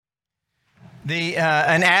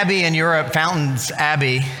An abbey in Europe, Fountains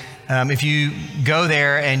Abbey, if you go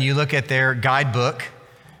there and you look at their guidebook,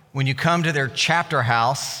 when you come to their chapter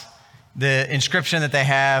house, the inscription that they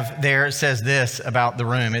have there says this about the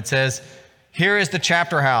room. It says, "Here is the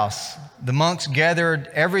chapter house. The monks gathered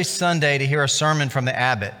every Sunday to hear a sermon from the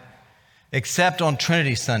abbot, except on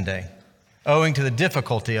Trinity Sunday, owing to the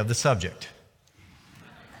difficulty of the subject."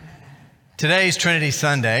 Today's Trinity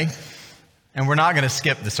Sunday, and we're not going to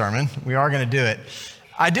skip the sermon. We are going to do it.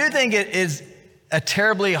 I do think it is a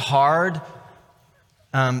terribly hard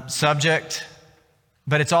subject,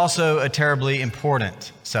 but it's also a terribly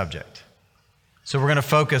important subject. So we're going to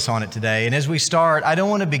focus on it today. And as we start, I don't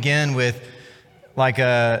want to begin with like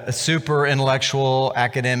a super intellectual,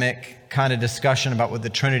 academic kind of discussion about what the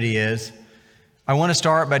Trinity is. I want to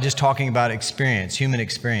start by just talking about experience, human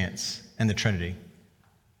experience, and the Trinity.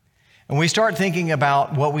 When we start thinking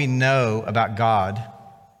about what we know about God,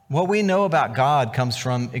 what we know about God comes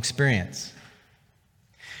from experience.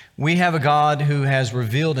 We have a God who has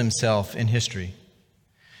revealed himself in history.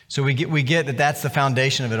 So we get that that's the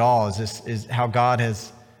foundation of it all, is how God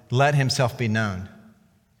has let himself be known.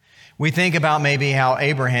 We think about maybe how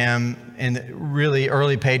Abraham, in the really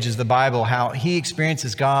early pages of the Bible, how he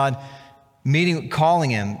experiences God calling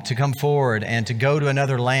him to come forward and to go to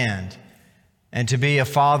another land and to be a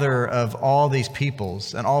father of all these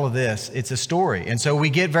peoples and all of this. It's a story. And so we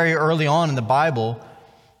get very early on in the Bible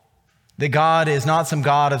that God is not some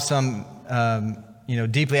God of some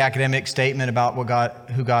deeply academic statement about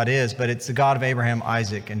who God is, but it's the God of Abraham,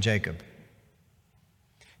 Isaac, and Jacob.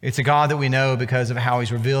 It's a God that we know because of how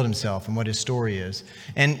he's revealed himself and what his story is.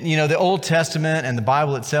 And, the Old Testament and the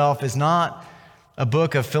Bible itself is not a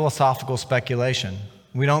book of philosophical speculation.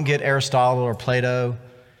 We don't get Aristotle or Plato.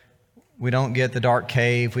 We don't get the dark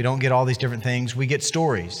cave. We don't get all these different things. We get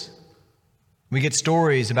stories. We get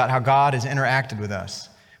stories about how God has interacted with us.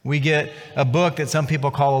 We get a book that some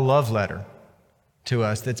people call a love letter to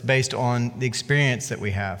us that's based on the experience that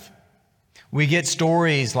we have. We get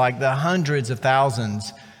stories like the hundreds of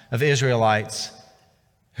thousands of Israelites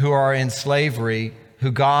who are in slavery,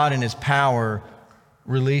 who God in his power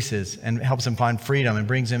releases and helps them find freedom and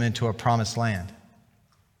brings them into a promised land.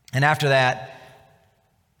 And after that,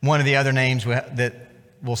 one of the other names that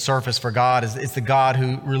will surface for God is the God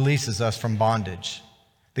who releases us from bondage,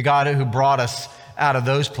 the God who brought us out of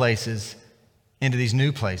those places into these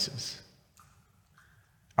new places,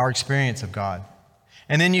 our experience of God.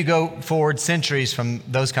 And then you go forward centuries from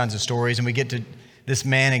those kinds of stories, and we get to this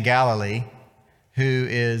man in Galilee who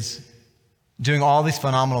is doing all these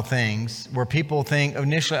phenomenal things where people think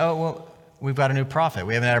initially, oh, well, we've got a new prophet.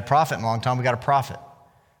 We haven't had a prophet in a long time. We got a prophet.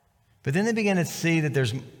 But then they begin to see that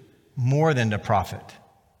there's more than a prophet,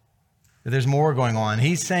 that there's more going on.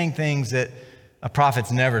 He's saying things that a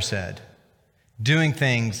prophet's never said, doing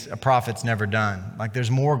things a prophet's never done. Like there's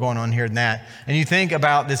more going on here than that. And you think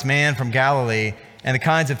about this man from Galilee and the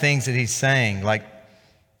kinds of things that he's saying, like,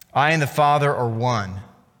 I and the Father are one.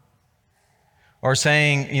 Or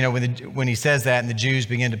saying, when he says that and the Jews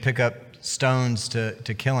begin to pick up stones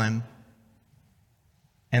to kill him,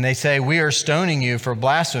 and they say, we are stoning you for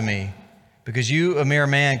blasphemy because you, a mere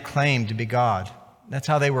man, claim to be God. That's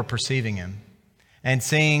how they were perceiving him. And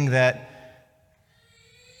seeing that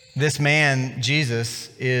this man, Jesus,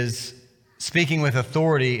 is speaking with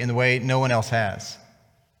authority in the way no one else has.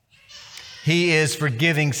 He is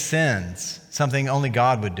forgiving sins, something only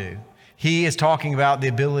God would do. He is talking about the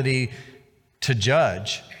ability to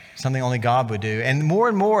judge, something only God would do. And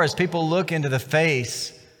more as people look into the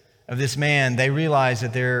face of this man, they realize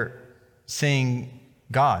that they're seeing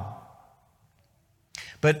God.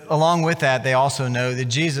 But along with that, they also know that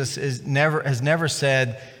Jesus has never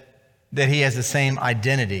said that he has the same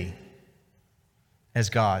identity as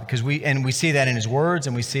God. Because we see that in his words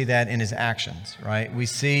and we see that in his actions, right? We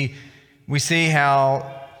see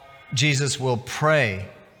how Jesus will pray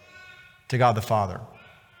to God the Father.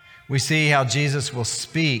 We see how Jesus will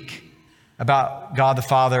speak about God the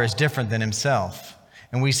Father as different than himself.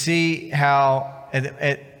 And we see how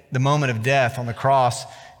at the moment of death on the cross,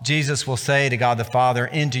 Jesus will say to God the Father,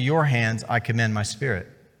 into your hands I commend my spirit.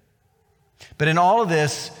 But in all of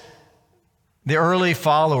this, the early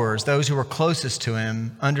followers, those who were closest to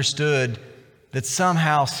him, understood that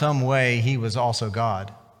somehow, some way, he was also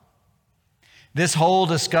God. This whole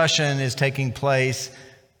discussion is taking place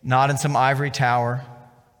not in some ivory tower,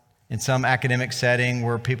 in some academic setting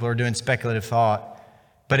where people are doing speculative thought,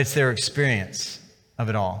 but it's their experience of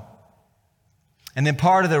it all. And then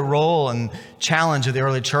part of the role and challenge of the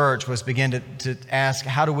early church was begin to ask,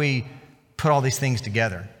 how do we put all these things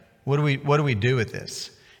together? What do we do with this?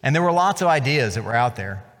 And there were lots of ideas that were out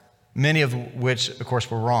there. many of which, of course,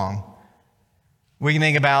 were wrong. We can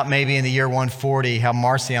think about maybe in the year 140 how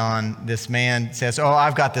Marcion, this man, says, oh,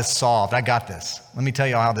 I've got this solved. I got this. Let me tell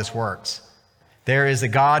you how this works. There is the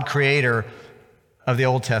God creator of the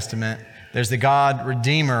Old Testament. There's the God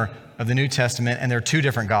redeemer of the New Testament, and there are two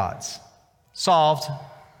different gods. Solved.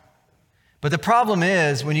 But the problem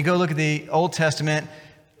is, when you go look at the Old Testament,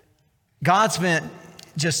 God spent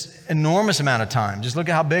just enormous amount of time. Just look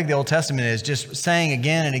at how big the Old Testament is, just saying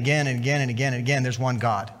again and again and again and again and again, there's one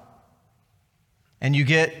God. And you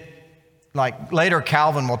get, like later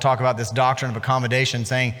Calvin will talk about this doctrine of accommodation,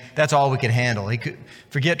 saying that's all we could handle. He could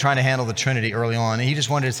forget trying to handle the Trinity early on. And he just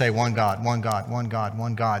wanted to say one God, one God, one God,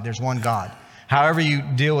 one God. There's one God. However you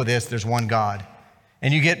deal with this, there's one God.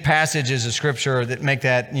 And you get passages of Scripture that make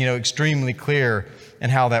that, extremely clear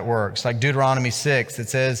in how that works. Like Deuteronomy 6, it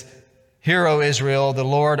says, "Hear, O Israel, the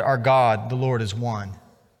Lord our God, the Lord is one."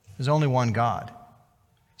 There's only one God.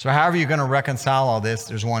 So however you're going to reconcile all this,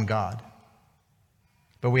 there's one God.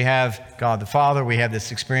 But we have God the Father, we have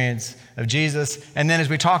this experience of Jesus, and then as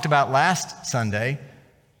we talked about last Sunday,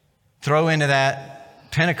 throw into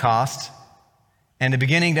that Pentecost and the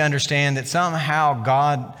beginning to understand that somehow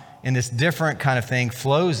God in this different kind of thing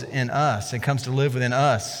flows in us and comes to live within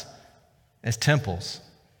us as temples.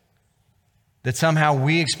 That somehow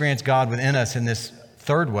we experience God within us in this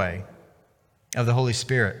third way of the Holy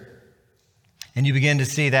Spirit. And you begin to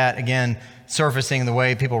see that again surfacing in the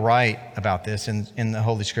way people write about this in the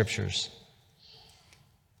Holy Scriptures.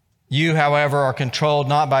 You, however, are controlled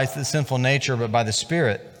not by the sinful nature, but by the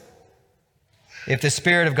Spirit. If the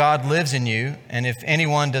Spirit of God lives in you, and if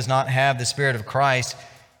anyone does not have the Spirit of Christ,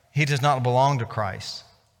 he does not belong to Christ.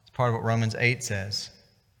 It's part of what Romans 8 says.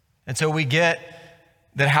 And so we get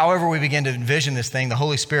that however we begin to envision this thing, the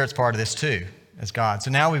Holy Spirit's part of this too, as God.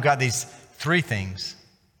 So now we've got these three things.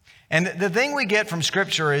 And the thing we get from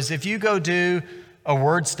Scripture is if you go do a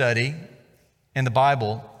word study in the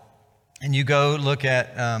Bible and you go look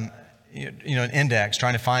at an index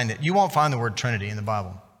trying to find it, you won't find the word Trinity in the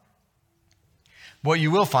Bible. What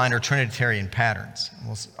you will find are Trinitarian patterns.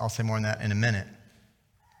 I'll say more on that in a minute.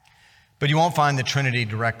 But you won't find the Trinity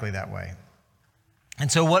directly that way.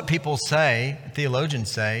 And so what people say, theologians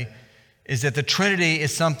say, is that the Trinity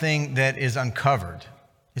is something that is uncovered.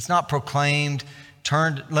 It's not proclaimed.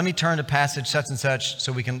 Let me turn to passage such and such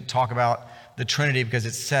so we can talk about the Trinity because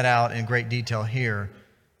it's set out in great detail here.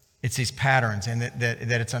 It's these patterns and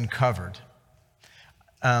that it's uncovered.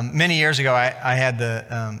 Many years ago, I had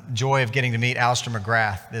the joy of getting to meet Alister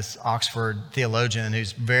McGrath, this Oxford theologian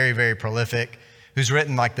who's very, very prolific, who's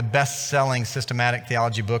written like the best-selling systematic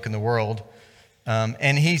theology book in the world.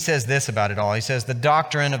 And he says this about it all. He says, the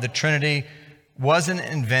doctrine of the Trinity wasn't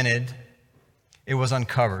invented, it was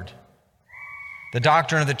uncovered. The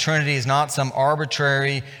doctrine of the Trinity is not some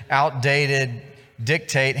arbitrary, outdated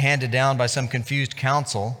dictate handed down by some confused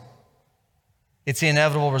council. It's the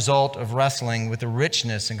inevitable result of wrestling with the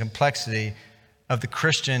richness and complexity of the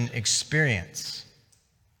Christian experience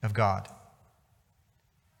of God.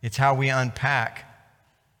 It's how we unpack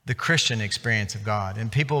the Christian experience of God.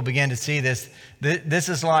 And people begin to see this. This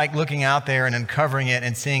is like looking out there and uncovering it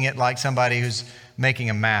and seeing it like somebody who's making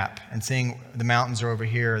a map and seeing the mountains are over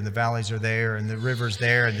here and the valleys are there and the rivers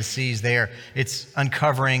there and the seas there. It's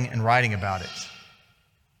uncovering and writing about it.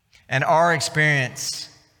 And our experience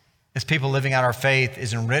as people living out our faith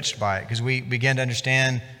is enriched by it because we begin to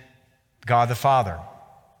understand God the Father,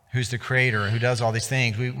 who's the creator, who does all these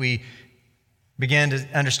things. We begin to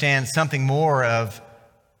understand something more of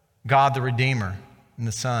God the Redeemer and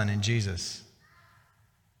the Son in Jesus.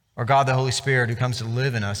 Or God the Holy Spirit who comes to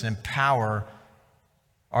live in us and empower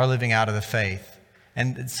our living out of the faith.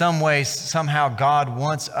 And in some ways, somehow God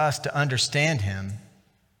wants us to understand Him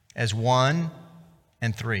as one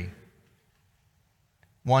and three.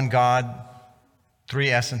 One God, three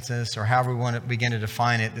essences, or however we want to begin to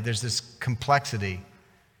define it, that there's this complexity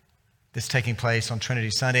that's taking place on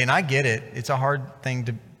Trinity Sunday. And I get it. It's a hard thing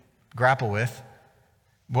to grapple with,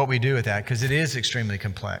 what we do with that, because it is extremely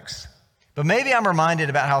complex. But maybe I'm reminded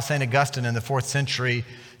about how St. Augustine in the 4th century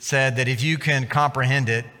said that if you can comprehend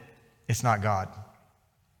it, it's not God.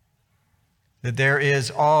 That there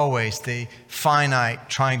is always the finite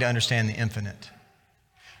trying to understand the infinite.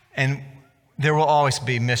 And there will always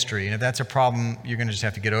be mystery. And if that's a problem, you're going to just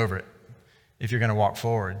have to get over it if you're going to walk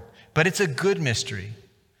forward. But it's a good mystery.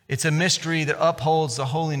 It's a mystery that upholds the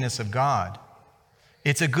holiness of God.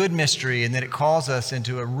 It's a good mystery in that it calls us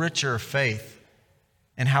into a richer faith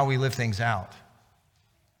in how we live things out.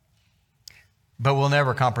 But we'll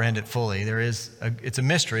never comprehend it fully. It's a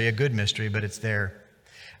mystery, a good mystery, but it's there.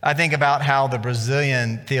 I think about how the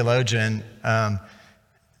Brazilian theologian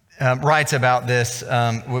writes about this.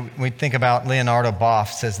 We think about Leonardo Boff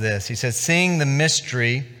says this. He says, seeing the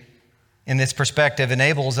mystery in this perspective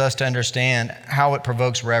enables us to understand how it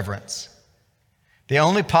provokes reverence, the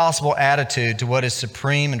only possible attitude to what is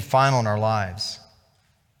supreme and final in our lives.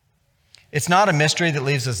 It's not a mystery that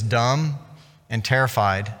leaves us dumb and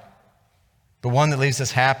terrified, but one that leaves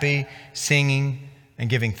us happy, singing, and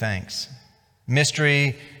giving thanks.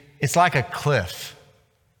 Mystery, it's like a cliff.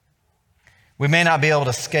 We may not be able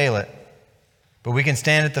to scale it, but we can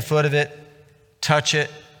stand at the foot of it, touch it,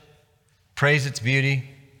 praise its beauty.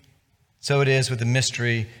 So it is with the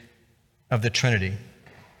mystery of the Trinity.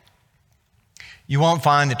 You won't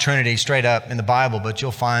find the Trinity straight up in the Bible, but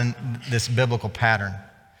you'll find this biblical pattern.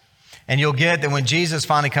 And you'll get that when Jesus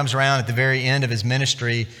finally comes around at the very end of his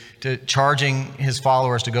ministry to charging his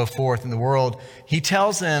followers to go forth in the world, he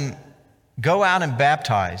tells them, go out and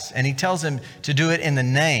baptize. And he tells them to do it in the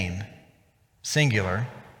name, singular,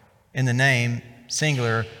 in the name,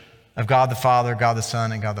 singular, of God the Father, God the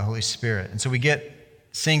Son, and God the Holy Spirit. And so we get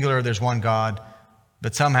singular, there's one God,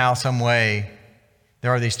 but somehow, some way,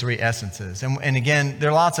 there are these three essences. And again, there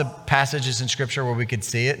are lots of passages in Scripture where we could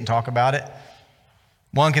see it and talk about it.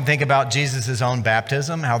 One can think about Jesus' own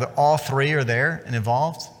baptism, how all three are there and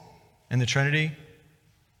involved in the Trinity.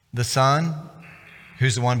 The Son,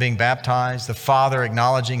 who's the one being baptized, the Father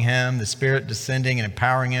acknowledging him, the Spirit descending and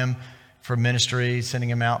empowering him for ministry, sending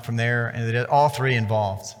him out from there, and all three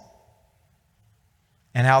involved.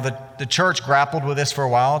 And how the church grappled with this for a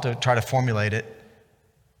while to try to formulate it,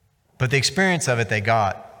 but the experience of it they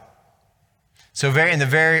got. So in the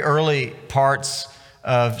very early parts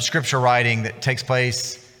of scripture writing that takes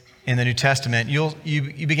place in the New Testament,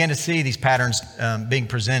 you begin to see these patterns being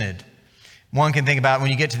presented. One can think about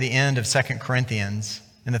when you get to the end of 2 Corinthians,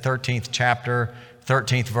 in the 13th chapter,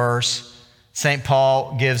 13th verse, St.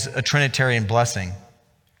 Paul gives a Trinitarian blessing.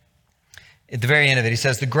 At the very end of it, he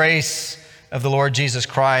says, the grace of the Lord Jesus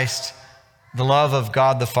Christ, the love of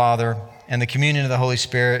God the Father, and the communion of the Holy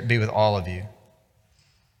Spirit be with all of you.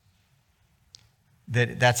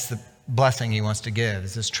 That's the blessing he wants to give,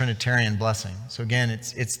 is this Trinitarian blessing. So again,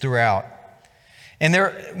 it's throughout. And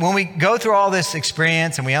when we go through all this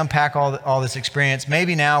experience and we unpack all this experience,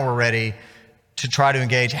 maybe now we're ready to try to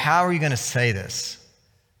engage. How are you going to say this?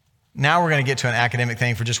 Now we're going to get to an academic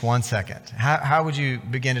thing for just 1 second. How would you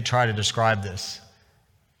begin to try to describe this?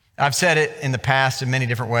 I've said it in the past in many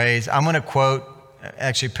different ways. I'm going to quote,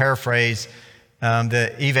 actually paraphrase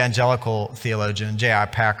the evangelical theologian, J.I.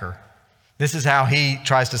 Packer. This is how he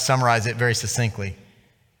tries to summarize it very succinctly.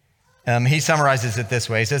 He summarizes it this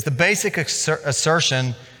way. He says, the basic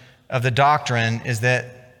assertion of the doctrine is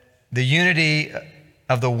that the unity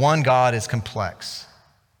of the one God is complex.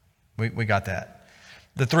 We got that.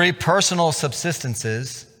 The three personal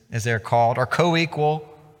subsistences, as they're called, are co-equal,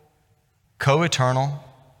 co-eternal,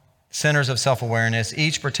 centers of self-awareness,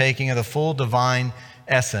 each partaking of the full divine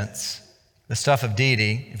essence, the stuff of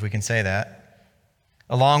deity, if we can say that,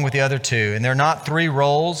 along with the other two. And they're not three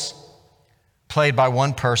roles played by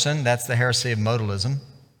one person. That's the heresy of modalism.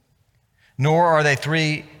 Nor are they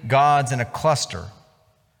three gods in a cluster.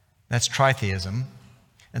 That's tritheism.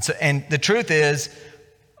 And the truth is,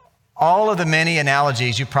 all of the many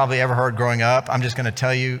analogies you've probably ever heard growing up, I'm just going to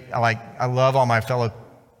tell you, I love all my fellow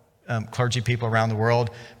clergy people around the world,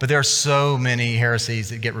 but there are so many heresies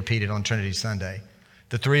that get repeated on Trinity Sunday.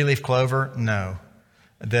 The three-leaf clover, no.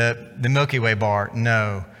 The Milky Way bar,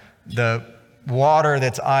 no. The water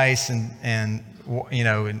that's ice and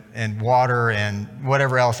water and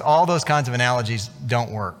whatever else, all those kinds of analogies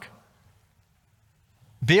don't work.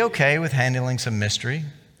 Be okay with handling some mystery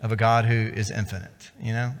of a God who is infinite,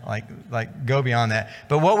 like go beyond that.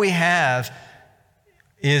 But what we have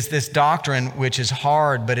is this doctrine which is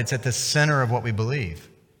hard, but it's at the center of what we believe.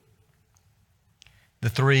 The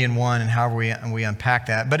three in one and how we unpack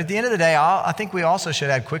that. But at the end of the day, I think we also should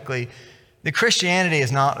add quickly that Christianity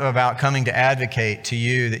is not about coming to advocate to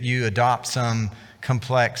you that you adopt some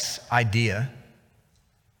complex idea,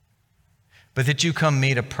 but that you come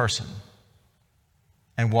meet a person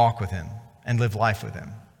and walk with him and live life with him.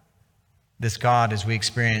 This God as we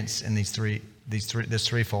experience in this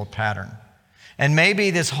threefold pattern. And maybe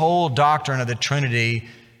this whole doctrine of the Trinity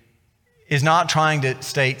is not trying to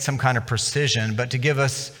state some kind of precision, but to give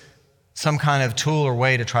us some kind of tool or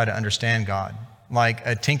way to try to understand God. Like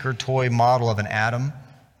a tinker toy model of an atom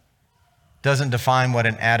doesn't define what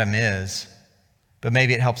an atom is, but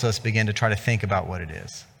maybe it helps us begin to try to think about what it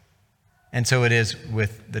is. And so it is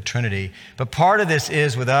with the Trinity. But part of this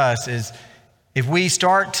is with us is if we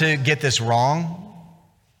start to get this wrong,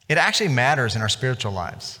 it actually matters in our spiritual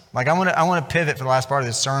lives. Like I want to pivot for the last part of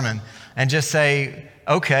this sermon and just say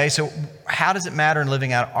okay, so how does it matter in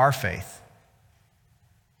living out our faith?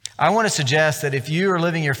 I want to suggest that if you are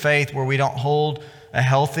living your faith where we don't hold a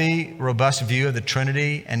healthy, robust view of the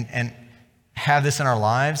Trinity and have this in our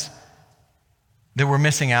lives, that we're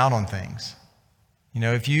missing out on things.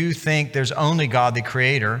 If you think there's only God the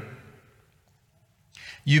Creator,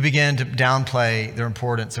 you begin to downplay the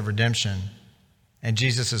importance of redemption and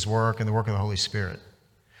Jesus' work and the work of the Holy Spirit.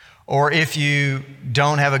 Or if you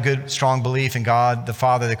don't have a good, strong belief in God, the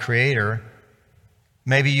Father, the Creator,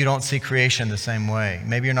 maybe you don't see creation the same way.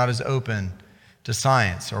 Maybe you're not as open to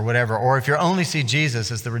science or whatever. Or if you only see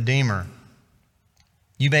Jesus as the Redeemer,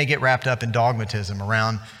 you may get wrapped up in dogmatism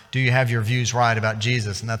around, do you have your views right about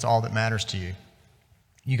Jesus, and that's all that matters to you.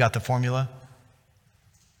 You got the formula?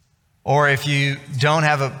 Or if you don't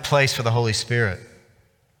have a place for the Holy Spirit,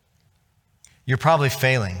 you're probably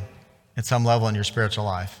failing at some level in your spiritual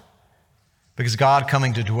life. Because God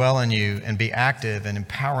coming to dwell in you and be active and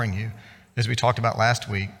empowering you, as we talked about last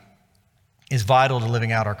week, is vital to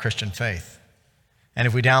living out our Christian faith. And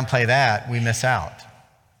if we downplay that, we miss out.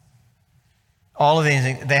 All of these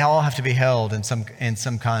things, they all have to be held in some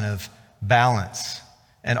kind of balance,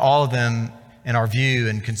 and all of them in our view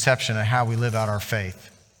and conception of how we live out our faith.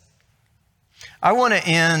 I want to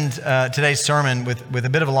end today's sermon with a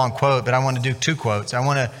bit of a long quote, but I want to do two quotes. I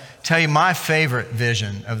want to tell you my favorite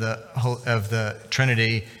vision of the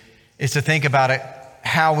Trinity is to think about it,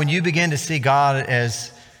 how when you begin to see God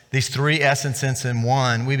as these three essences in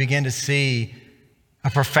one, we begin to see a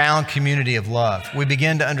profound community of love. We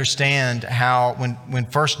begin to understand how when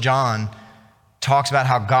 1 John talks about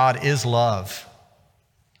how God is love,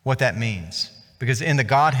 what that means. Because in the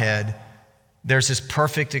Godhead, there's this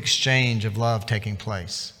perfect exchange of love taking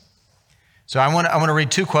place. So I want to read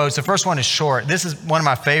two quotes. The first one is short. This is one of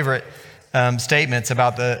my favorite statements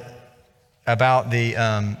about the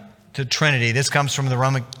Trinity. This comes from the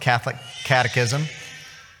Roman Catholic Catechism.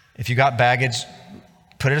 If you got baggage,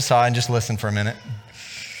 put it aside and just listen for a minute.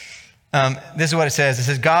 This is what it says. It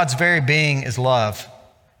says, God's very being is love.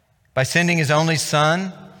 By sending his only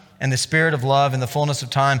Son and the Spirit of love in the fullness of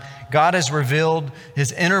time, God has revealed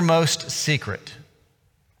his innermost secret.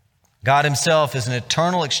 God himself is an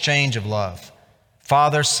eternal exchange of love,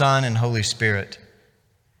 Father, Son, and Holy Spirit.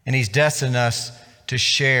 And he's destined us to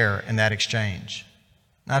share in that exchange.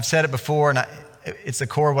 Now, I've said it before, and it's the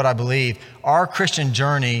core of what I believe. Our Christian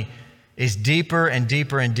journey is deeper and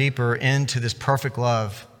deeper and deeper into this perfect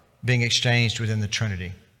love being exchanged within the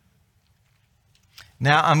Trinity.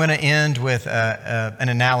 Now I'm going to end with an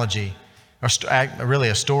analogy, or really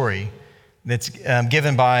a story, that's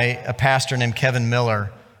given by a pastor named Kevin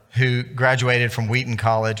Miller, who graduated from Wheaton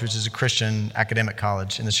College, which is a Christian academic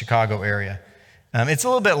college in the Chicago area. It's a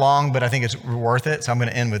little bit long, but I think it's worth it, so I'm going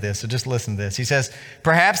to end with this. So just listen to this. He says,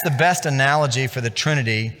 perhaps the best analogy for the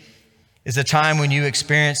Trinity is a time when you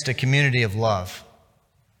experienced a community of love.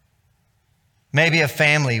 Maybe a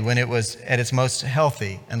family when it was at its most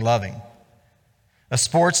healthy and loving. A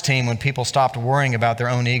sports team when people stopped worrying about their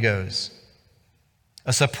own egos.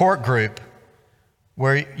 A support group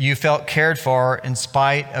where you felt cared for in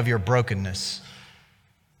spite of your brokenness.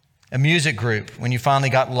 A music group when you finally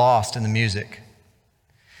got lost in the music.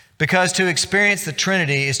 Because to experience the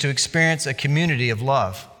Trinity is to experience a community of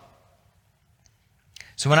love.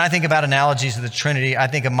 So when I think about analogies of the Trinity, I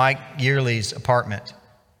think of Mike Yearley's apartment.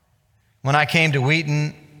 When I came to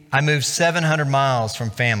Wheaton, I moved 700 miles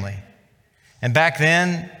from family. And back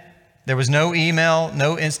then, there was no email,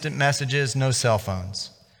 no instant messages, no cell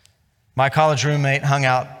phones. My college roommate hung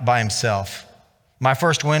out by himself. My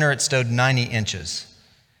first winter, it snowed 90 inches.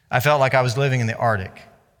 I felt like I was living in the Arctic.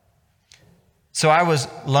 So I was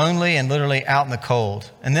lonely and literally out in the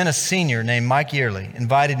cold. And then a senior named Mike Yearley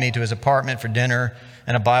invited me to his apartment for dinner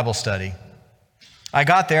and a Bible study. I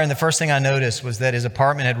got there, and the first thing I noticed was that his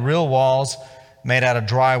apartment had real walls made out of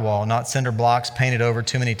drywall, not cinder blocks painted over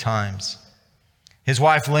too many times. His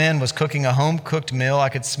wife, Lynn, was cooking a home-cooked meal. I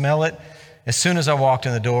could smell it as soon as I walked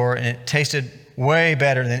in the door, and it tasted way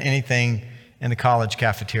better than anything in the college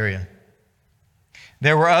cafeteria.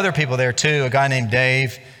 There were other people there, too, a guy named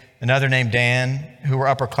Dave, another named Dan, who were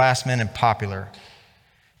upperclassmen and popular.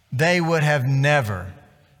 They would have never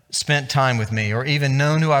spent time with me or even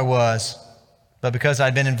known who I was, but because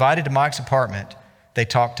I'd been invited to Mike's apartment, they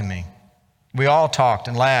talked to me. We all talked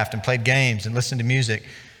and laughed and played games and listened to music,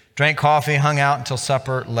 drank coffee, hung out until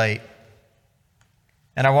supper late.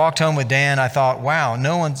 And I walked home with Dan. I thought, wow,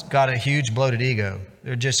 no one's got a huge bloated ego.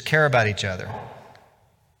 They just care about each other.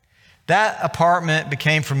 That apartment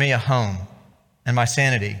became for me a home and my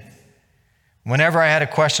sanity. Whenever I had a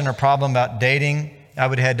question or problem about dating, I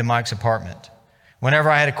would head to Mike's apartment. Whenever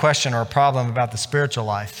I had a question or a problem about the spiritual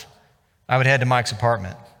life, I would head to Mike's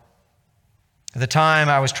apartment. At the time,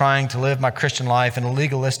 I was trying to live my Christian life in a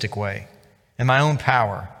legalistic way, in my own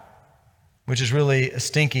power, which is really a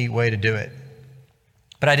stinky way to do it.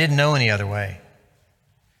 But I didn't know any other way.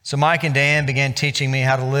 So Mike and Dan began teaching me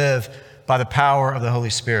how to live by the power of the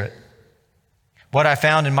Holy Spirit. What I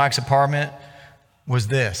found in Mike's apartment was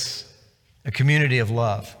this: a community of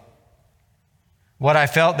love. What I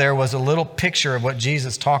felt there was a little picture of what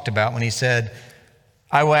Jesus talked about when he said,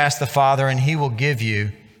 "I will ask the Father, and he will give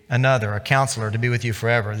you another, a counselor, to be with you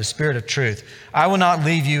forever, the Spirit of truth. I will not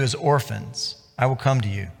leave you as orphans. I will come to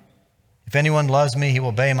you. If anyone loves me, he will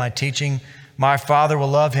obey my teaching. My Father will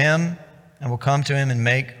love him and will come to him and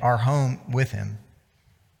make our home with him."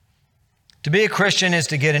 To be a Christian is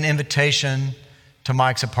to get an invitation to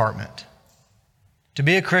Mike's apartment. To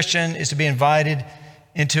be a Christian is to be invited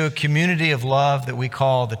into a community of love that we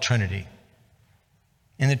call the Trinity.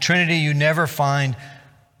 In the Trinity, you never find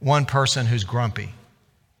one person who's grumpy.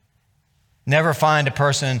 Never find a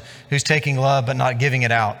person who's taking love but not giving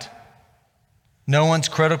it out. No one's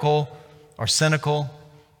critical or cynical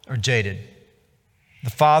or jaded. The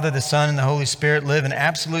Father, the Son, and the Holy Spirit live in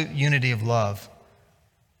absolute unity of love.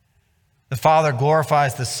 The Father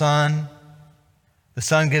glorifies the Son. The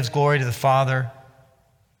Son gives glory to the Father.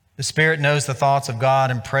 The Spirit knows the thoughts of God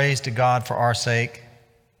and prays to God for our sake.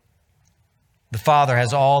 The Father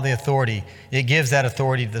has all the authority. It gives that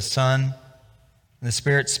authority to the Son, and the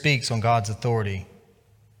Spirit speaks on God's authority.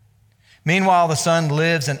 Meanwhile, the Son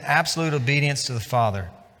lives in absolute obedience to the Father,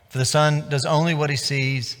 for the Son does only what he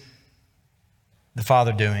sees the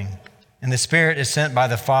Father doing, and the Spirit is sent by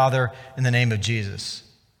the Father in the name of Jesus.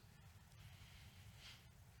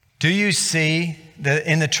 Do you see that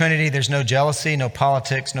in the Trinity there's no jealousy, no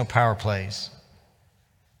politics, no power plays?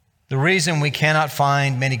 The reason we cannot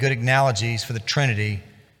find many good analogies for the Trinity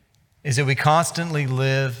is that we constantly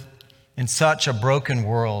live in such a broken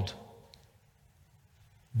world,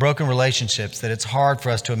 broken relationships, that it's hard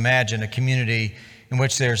for us to imagine a community in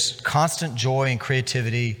which there's constant joy and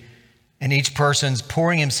creativity and each person's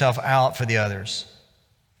pouring himself out for the others.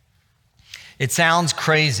 It sounds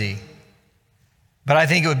crazy, but I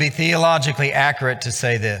think it would be theologically accurate to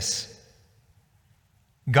say this: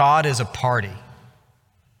 God is a party,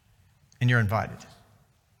 and you're invited.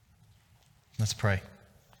 Let's pray.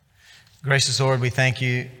 Gracious Lord, we thank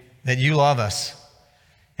you that you love us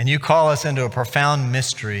and you call us into a profound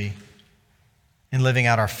mystery in living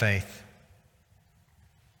out our faith.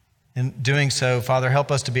 In doing so, Father,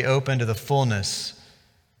 help us to be open to the fullness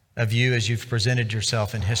of you as you've presented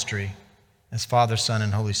yourself in history as Father, Son,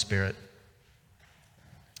 and Holy Spirit.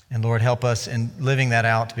 And Lord, help us in living that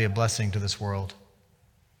out to be a blessing to this world.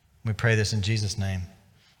 We pray this in Jesus' name.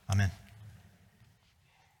 Amen.